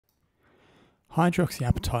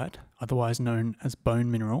Hydroxyapatite, otherwise known as bone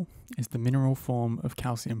mineral, is the mineral form of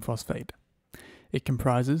calcium phosphate. It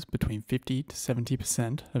comprises between 50 to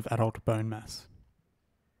 70% of adult bone mass.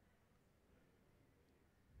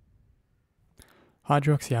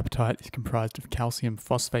 Hydroxyapatite is comprised of calcium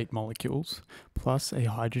phosphate molecules plus a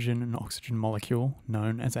hydrogen and oxygen molecule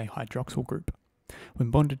known as a hydroxyl group. When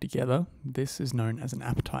bonded together, this is known as an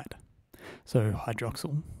apatite. So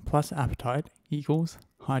hydroxyl plus apatite equals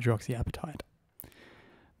hydroxyapatite.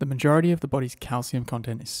 The majority of the body's calcium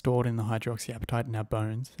content is stored in the hydroxyapatite in our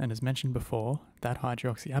bones, and as mentioned before, that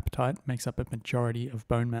hydroxyapatite makes up a majority of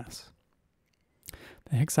bone mass.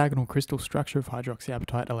 The hexagonal crystal structure of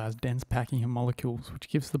hydroxyapatite allows dense packing of molecules, which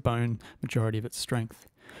gives the bone majority of its strength.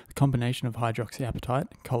 The combination of hydroxyapatite,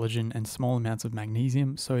 collagen, and small amounts of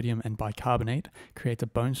magnesium, sodium, and bicarbonate creates a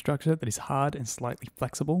bone structure that is hard and slightly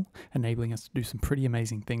flexible, enabling us to do some pretty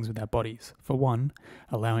amazing things with our bodies. For one,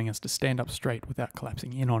 allowing us to stand up straight without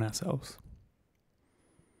collapsing in on ourselves.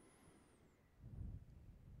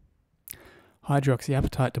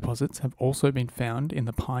 Hydroxyapatite deposits have also been found in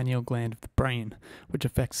the pineal gland of the brain, which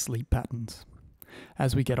affects sleep patterns.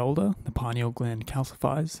 As we get older, the pineal gland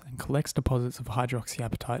calcifies and collects deposits of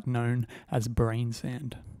hydroxyapatite known as brain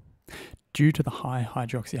sand. Due to the high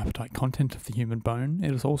hydroxyapatite content of the human bone,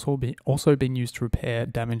 it has also been used to repair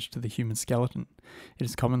damage to the human skeleton. It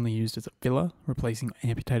is commonly used as a filler, replacing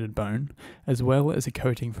amputated bone, as well as a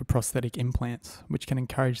coating for prosthetic implants, which can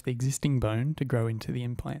encourage the existing bone to grow into the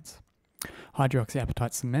implants.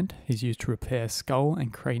 Hydroxyapatite cement is used to repair skull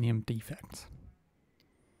and cranium defects.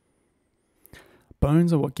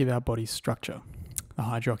 Bones are what give our bodies structure. The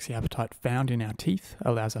hydroxyapatite found in our teeth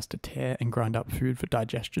allows us to tear and grind up food for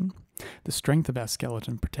digestion. The strength of our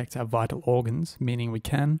skeleton protects our vital organs, meaning we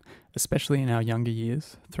can, especially in our younger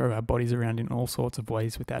years, throw our bodies around in all sorts of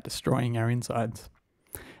ways without destroying our insides.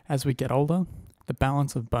 As we get older, the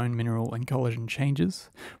balance of bone mineral and collagen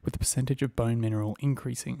changes, with the percentage of bone mineral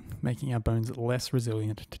increasing, making our bones less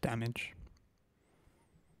resilient to damage.